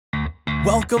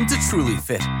Welcome to Truly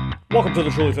Fit. Welcome to the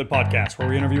Truly Fit Podcast, where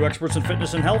we interview experts in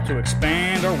fitness and health to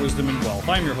expand our wisdom and wealth.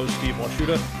 I'm your host, Steve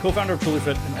Washuta, co-founder of Truly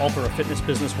Fit and author of Fitness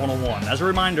Business 101. As a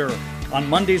reminder, on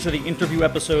Mondays are the interview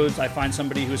episodes. I find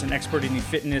somebody who's an expert in the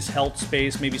fitness, health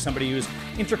space, maybe somebody who's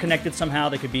interconnected somehow.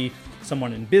 They could be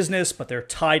someone in business, but they're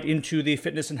tied into the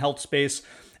fitness and health space.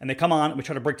 And they come on and we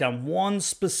try to break down one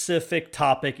specific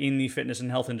topic in the fitness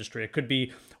and health industry. It could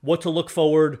be what to look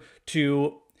forward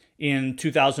to in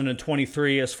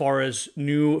 2023 as far as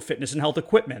new fitness and health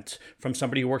equipment from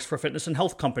somebody who works for a fitness and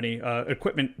health company,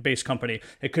 equipment-based company.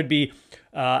 It could be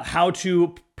how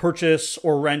to purchase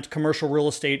or rent commercial real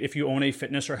estate if you own a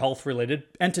fitness or health-related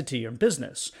entity or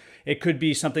business. It could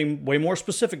be something way more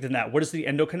specific than that. What is the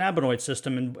endocannabinoid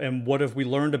system and what have we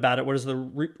learned about it? What is the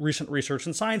recent research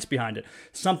and science behind it?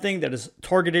 Something that is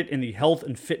targeted in the health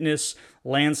and fitness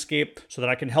landscape so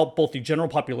that I can help both the general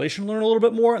population learn a little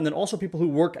bit more and then also people who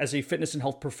work as a fitness and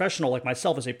health professional like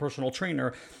myself as a personal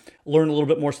trainer learn a little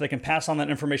bit more so they can pass on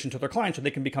that information to their clients so they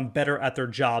can become better at their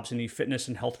jobs in the fitness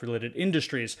and health related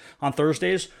industries. On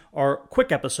Thursdays are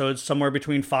quick episodes, somewhere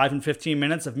between 5 and 15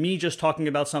 minutes of me just talking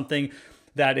about something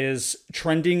that is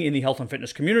trending in the health and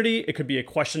fitness community. It could be a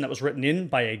question that was written in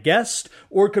by a guest,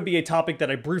 or it could be a topic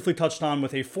that I briefly touched on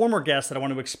with a former guest that I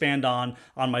want to expand on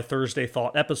my Thursday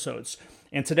Thought episodes.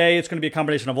 And today it's going to be a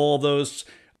combination of all of those.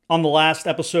 On the last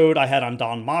episode, I had on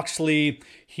Don Moxley.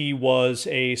 He was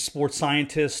a sports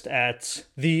scientist at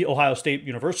The Ohio State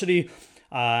University.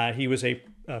 He was a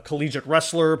collegiate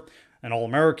wrestler, an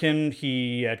All-American.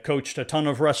 He had coached a ton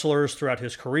of wrestlers throughout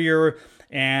his career,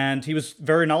 and he was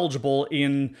very knowledgeable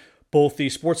in both the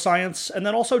sports science and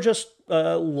then also just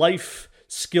life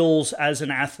skills as an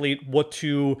athlete, what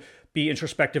to be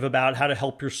introspective about, how to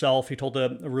help yourself. He told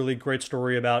a really great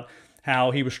story about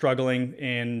how he was struggling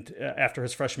after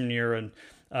his freshman year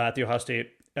at the Ohio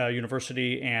State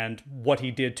University and what he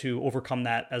did to overcome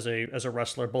that as a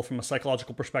wrestler, both from a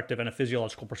psychological perspective and a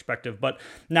physiological perspective. But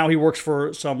now he works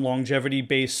for some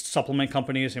longevity-based supplement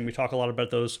companies, and we talk a lot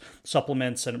about those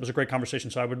supplements, and it was a great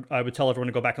conversation. So I would tell everyone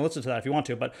to go back and listen to that if you want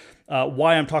to. But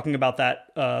why I'm talking about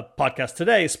that podcast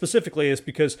today specifically is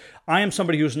because I am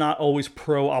somebody who's not always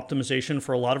pro-optimization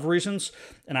for a lot of reasons.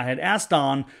 And I had asked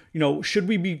Don, should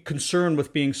we be concerned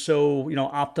with being so,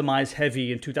 optimize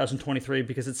heavy in 2023?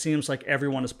 Because it seems like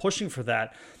everyone is pushing for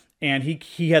that. And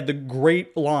he had the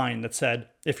great line that said,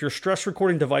 if your stress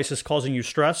recording device is causing you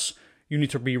stress, you need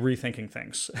to be rethinking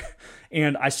things.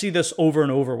 And I see this over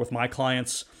and over with my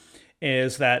clients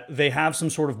is that they have some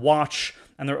sort of watch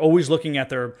and they're always looking at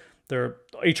their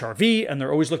HRV and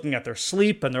they're always looking at their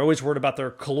sleep and they're always worried about their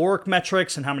caloric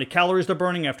metrics and how many calories they're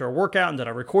burning after a workout and did I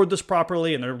record this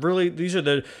properly, and these are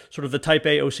the sort of the type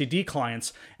A OCD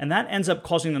clients, and that ends up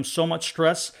causing them so much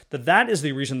stress that is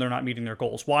the reason they're not meeting their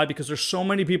goals. Why? Because there's so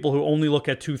many people who only look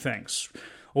at two things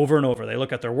over and over. They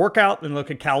look at their workout and look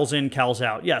at calories in, calories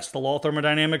out. Yes, the law of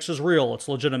thermodynamics is real. It's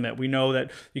legitimate. We know that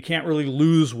you can't really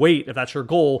lose weight if that's your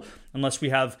goal unless we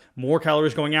have more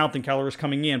calories going out than calories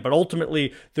coming in. But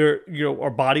ultimately, our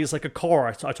body is like a car.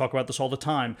 I talk about this all the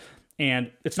time.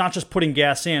 And it's not just putting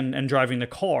gas in and driving the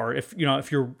car. If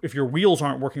your wheels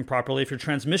aren't working properly, if your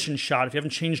transmission's shot, if you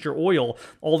haven't changed your oil,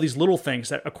 all these little things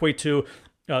that equate to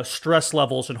stress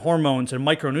levels and hormones and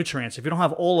micronutrients. If you don't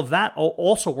have all of that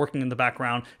also working in the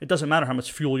background, it doesn't matter how much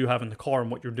fuel you have in the car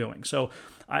and what you're doing. So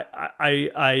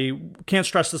I can't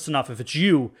stress this enough. If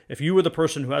you are the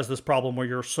person who has this problem where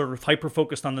you're sort of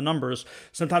hyper-focused on the numbers,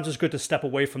 sometimes it's good to step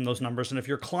away from those numbers. And if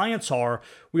your clients are,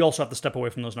 we also have to step away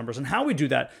from those numbers. And how we do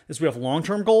that is we have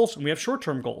long-term goals and we have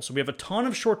short-term goals. So we have a ton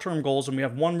of short-term goals and we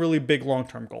have one really big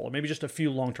long-term goal, or maybe just a few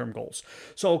long-term goals.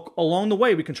 So along the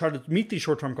way, we can try to meet these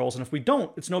short-term goals. And if we don't,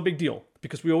 it's no big deal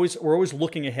because we're always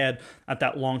looking ahead at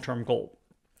that long-term goal.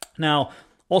 Now,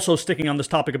 also sticking on this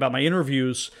topic about my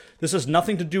interviews, this has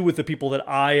nothing to do with the people that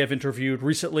I have interviewed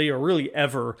recently or really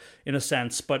ever in a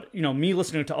sense, but me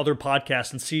listening to other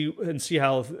podcasts and see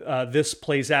how this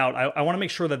plays out. I want to make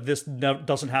sure that this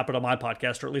doesn't happen on my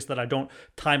podcast, or at least that I don't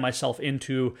tie myself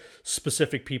into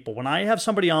specific people. When I have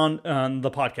somebody on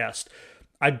the podcast,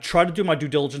 I try to do my due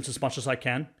diligence as much as I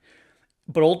can,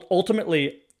 but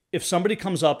ultimately, if somebody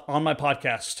comes up on my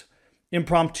podcast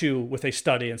impromptu with a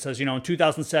study and says, in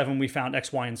 2007, we found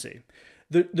X, Y, and Z,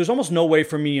 there's almost no way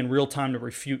for me in real time to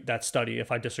refute that study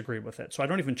if I disagree with it. So I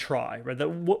don't even try, right?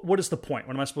 What is the point?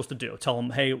 What am I supposed to do? Tell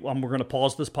them, hey, we're going to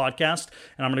pause this podcast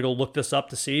and I'm going to go look this up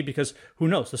to see, because who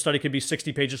knows? The study could be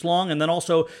 60 pages long. And then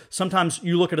also sometimes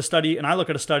you look at a study and I look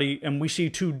at a study and we see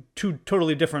two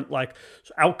totally different like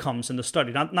outcomes in the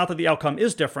study. Not that the outcome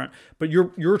is different, but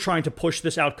you're trying to push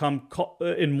this outcome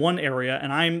in one area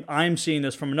and I'm seeing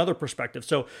this from another perspective.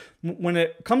 So when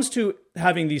it comes to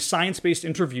having these science-based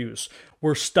interviews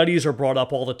where studies are brought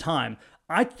up all the time,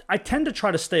 I tend to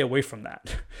try to stay away from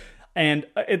that. And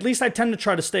at least I tend to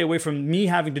try to stay away from me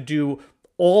having to do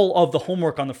all of the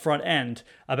homework on the front end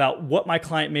about what my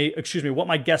what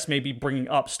my guest may be bringing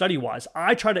up study-wise.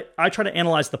 I try to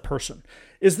analyze the person.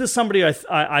 Is this somebody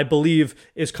I believe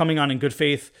is coming on in good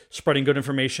faith, spreading good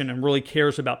information, and really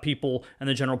cares about people and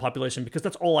the general population? Because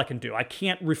that's all I can do. I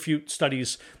can't refute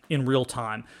studies in real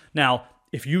time. Now,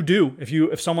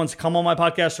 if someone's come on my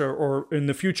podcast or in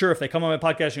the future, if they come on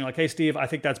my podcast and you're like, hey, Steve, I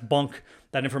think that's bunk,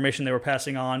 that information they were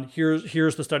passing on.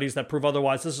 Here's the studies that prove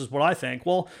otherwise. This is what I think.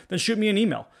 Well, then shoot me an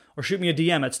email or shoot me a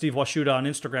DM at Steve Washuta on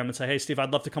Instagram and say, hey, Steve,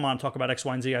 I'd love to come on and talk about X,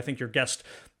 Y, and Z. I think your guest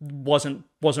wasn't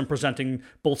presenting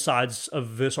both sides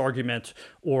of this argument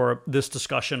or this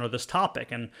discussion or this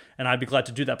topic. And I'd be glad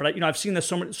to do that. But I've seen this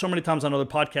so many times on other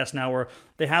podcasts now where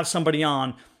they have somebody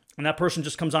on and that person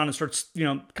just comes on and starts,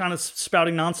 kind of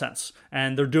spouting nonsense.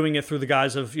 And they're doing it through the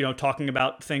guise of, talking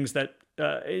about things that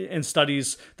in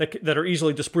studies that are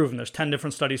easily disproven. There's 10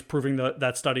 different studies proving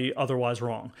that study otherwise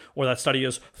wrong, or that study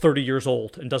is 30 years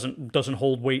old and doesn't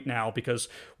hold weight now because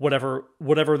whatever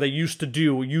they used to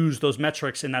use those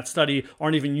metrics in that study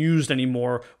aren't even used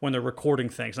anymore when they're recording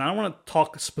things. And I don't want to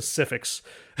talk specifics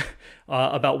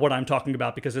about what I'm talking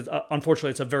about because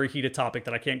unfortunately it's a very heated topic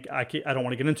that I don't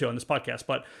want to get into on this podcast.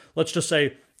 But let's just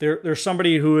say there's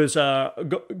somebody who is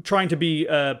trying to be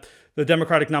the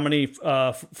Democratic nominee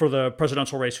for the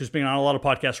presidential race, who's been on a lot of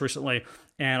podcasts recently,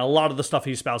 and a lot of the stuff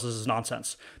he espouses is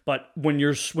nonsense. But when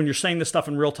you're saying this stuff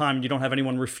in real time and you don't have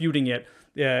anyone refuting it,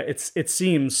 it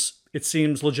seems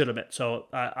legitimate. So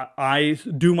I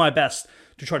do my best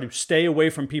to try to stay away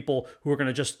from people who are going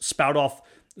to just spout off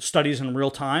studies in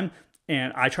real time,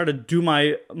 and I try to do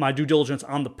my due diligence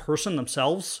on the person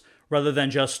themselves, rather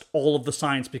than just all of the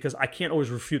science, because I can't always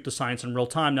refute the science in real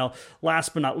time. Now,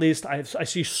 last but not least, I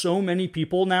see so many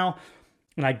people now,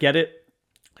 and I get it.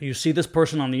 You see this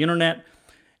person on the internet,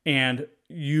 and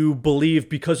you believe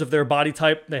because of their body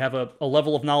type, they have a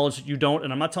level of knowledge that you don't.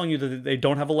 And I'm not telling you that they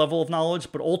don't have a level of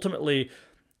knowledge, but ultimately,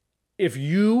 if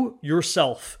you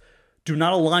yourself do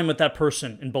not align with that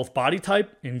person in both body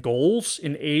type, in goals,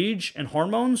 in age, and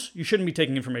hormones, you shouldn't be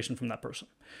taking information from that person.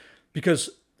 Because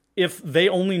if they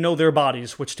only know their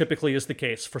bodies, which typically is the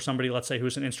case for somebody, let's say,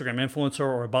 who's an Instagram influencer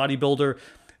or a bodybuilder,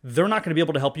 they're not going to be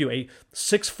able to help you. A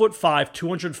 6'5",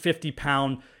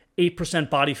 250-pound, 8%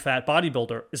 body fat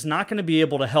bodybuilder is not going to be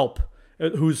able to help,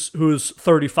 who's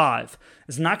 35,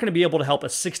 is not going to be able to help a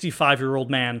 65-year-old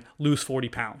man lose 40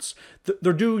 pounds.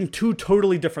 They're doing two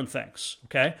totally different things,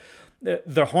 okay?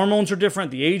 The hormones are different,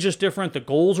 the age is different, the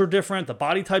goals are different, the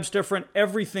body type's different,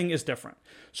 everything is different.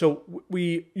 So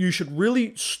you should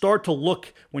really start to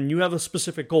look, when you have a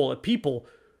specific goal, at people,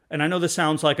 and I know this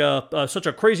sounds like such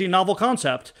a crazy novel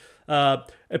concept,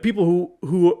 at people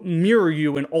who mirror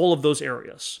you in all of those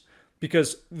areas,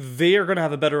 because they are going to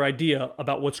have a better idea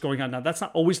about what's going on. Now, that's not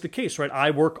always the case, right?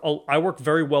 I work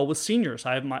very well with seniors.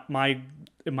 I have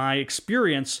my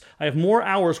experience, I have more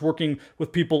hours working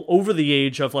with people over the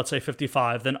age of, let's say,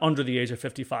 55 than under the age of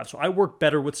 55. So I work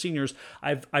better with seniors.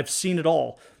 I've seen it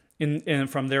all in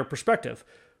from their perspective.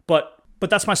 But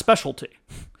that's my specialty.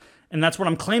 And that's what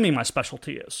I'm claiming my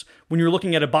specialty is. When you're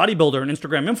looking at a bodybuilder, an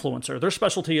Instagram influencer, their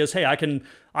specialty is, hey, I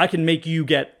can make you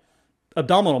get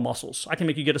abdominal muscles. I can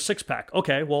make you get a six-pack.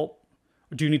 Okay, well,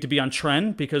 do you need to be on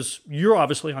trend? Because you're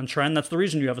obviously on trend. That's the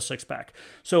reason you have a six-pack.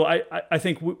 So I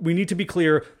think we need to be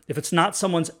clear, if it's not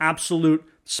someone's absolute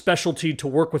specialty to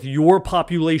work with your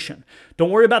population,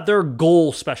 don't worry about their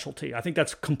goal specialty. I think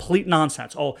that's complete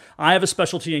nonsense. Oh, I have a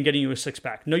specialty in getting you a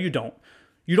six-pack. No, you don't.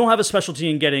 You don't have a specialty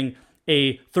in getting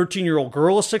a 13-year-old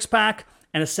girl a six-pack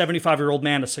and a 75-year-old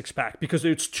man a six-pack, because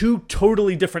it's two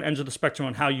totally different ends of the spectrum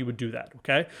on how you would do that,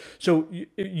 okay? So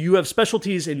you have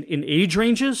specialties in age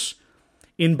ranges,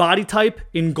 in body type,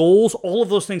 in goals. All of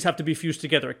those things have to be fused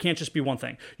together. It can't just be one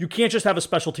thing. You can't just have a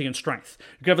specialty in strength.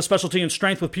 You can have a specialty in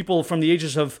strength with people from the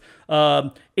ages of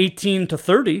 18 to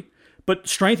 30, but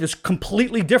strength is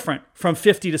completely different from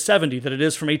 50 to 70 than it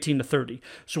is from 18 to 30.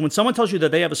 So when someone tells you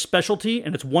that they have a specialty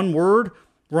and it's one word,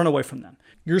 run away from them.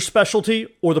 Your specialty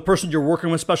or the person you're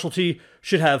working with specialty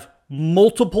should have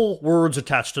multiple words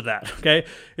attached to that, okay?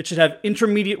 It should have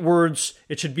intermediate words.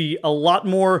 It should be a lot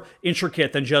more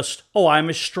intricate than just, oh, I'm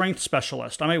a strength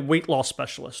specialist. I'm a weight loss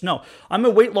specialist. No, I'm a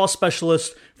weight loss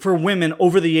specialist for women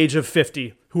over the age of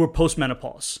 50 who are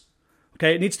postmenopause.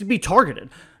 Okay, it needs to be targeted.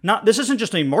 This isn't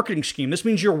just a marketing scheme. This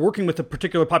means you're working with a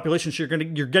particular population, so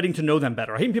you're getting to know them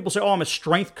better. I hate when people say, "Oh, I'm a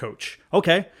strength coach."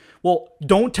 Okay, well,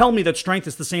 don't tell me that strength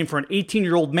is the same for an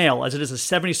 18-year-old male as it is a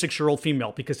 76-year-old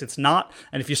female, because it's not.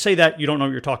 And if you say that, you don't know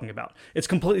what you're talking about. It's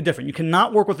completely different. You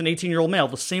cannot work with an 18-year-old male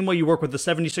the same way you work with a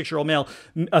 76-year-old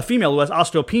female who has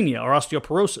osteopenia or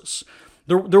osteoporosis.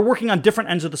 They're working on different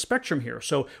ends of the spectrum here.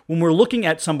 So when we're looking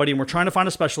at somebody and we're trying to find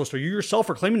a specialist, or you yourself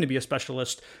are claiming to be a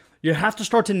specialist, you have to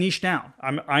start to niche down.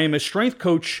 I am a strength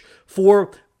coach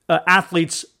for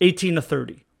athletes 18 to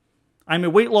 30. I'm a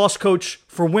weight loss coach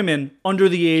for women under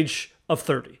the age of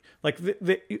 30. Like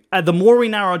the more we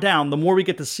narrow down, the more we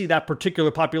get to see that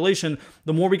particular population,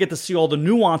 the more we get to see all the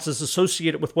nuances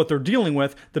associated with what they're dealing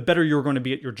with, the better you're going to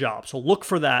be at your job. So look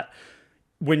for that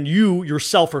when you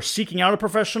yourself are seeking out a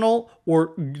professional,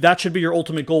 or that should be your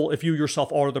ultimate goal if you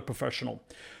yourself are the professional.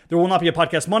 There will not be a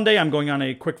podcast Monday. I'm going on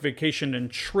a quick vacation and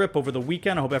trip over the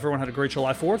weekend. I hope everyone had a great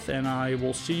July 4th, and I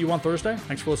will see you on Thursday.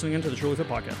 Thanks for listening in to the Truly Fit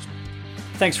Podcast.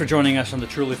 Thanks for joining us on the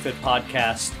Truly Fit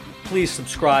Podcast. Please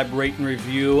subscribe, rate, and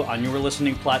review on your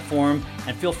listening platform,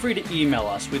 and feel free to email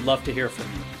us. We'd love to hear from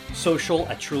you.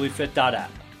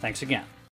 social@trulyfit.app. Thanks again.